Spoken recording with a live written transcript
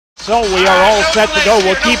So we are all set to go.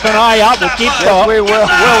 We'll keep an eye out. We'll keep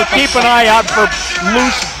an eye out for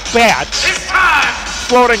loose bats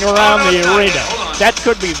floating around the arena. That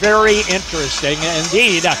could be very interesting.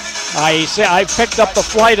 Indeed, I picked up the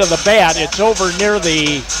flight of the bat. It's over near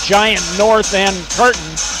the giant north end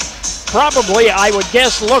curtain. Probably, I would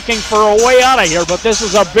guess, looking for a way out of here, but this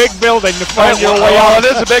is a big building to find your way out.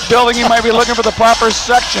 It is a big building. He might be looking for the proper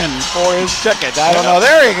section for his ticket. I don't know.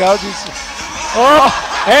 There he goes. Oh,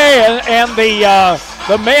 hey, and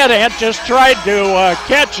the Mad Ant just tried to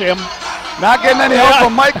catch him. Not getting any help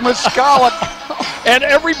from Mike Muscala. And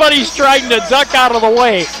everybody's trying to duck out of the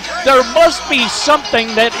way. There must be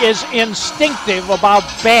something that is instinctive about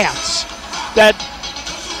bats that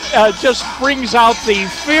just brings out the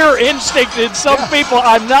fear instinct in some people.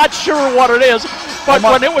 I'm not sure what it is, but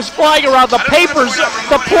when it was flying around, the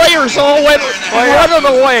players all went running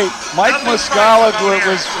away. Mike Muscala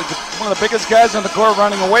was one of the biggest guys on the court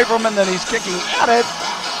running away from him, and then he's kicking at it.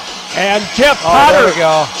 And Jeff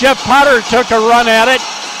Potter took a run at it.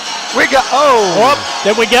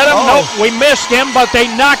 Did we get him? Nope, we missed him, but they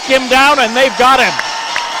knocked him down, and they've got him.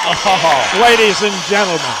 Ladies and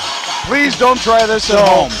gentlemen. Please don't try this at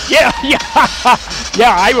home. Yeah,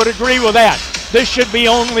 I would agree with that. This should be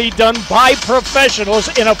only done by professionals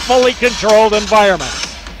in a fully controlled environment.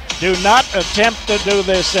 Do not attempt to do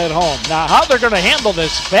this at home. Now, how they're going to handle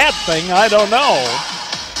this bat thing, I don't know.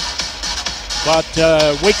 But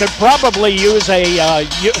we could probably use a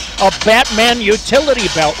Batman utility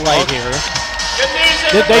belt right here.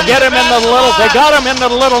 Did they get him in the little? They got him in the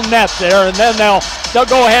little net there, and then they'll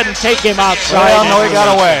go ahead and take him outside. Well, no, he got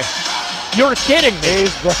away. You're kidding me.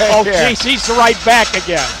 He's right here. Geez, he's right back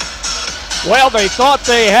again. Well, they thought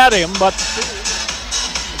they had him, but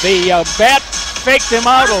the bat faked him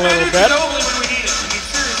out a little bit.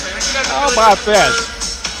 How about this?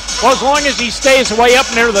 Well, as long as he stays way up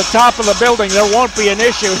near the top of the building, there won't be an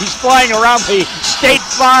issue. He's flying around the State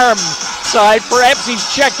Farm side. Perhaps he's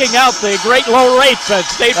checking out the great low rates at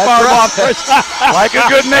State Farm offers. Like a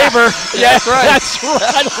good neighbor. Yes, that's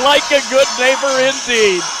right. Like a good neighbor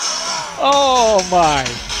indeed. Oh, my.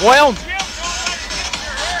 Well,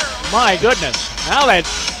 my goodness. Now that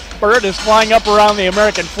bird is flying up around the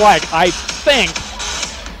American flag. I think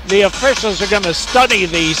the officials are going to study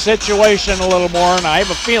the situation a little more, and I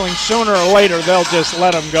have a feeling sooner or later they'll just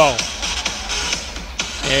let him go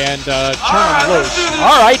and turn him loose.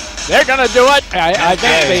 All right, they're going to do it. I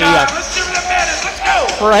think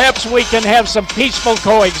perhaps we can have some peaceful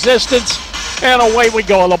coexistence, and away we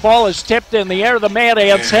go. The ball is tipped in the air. The Mad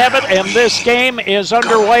Ants have it, and this game is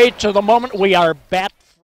underway to the moment we are bat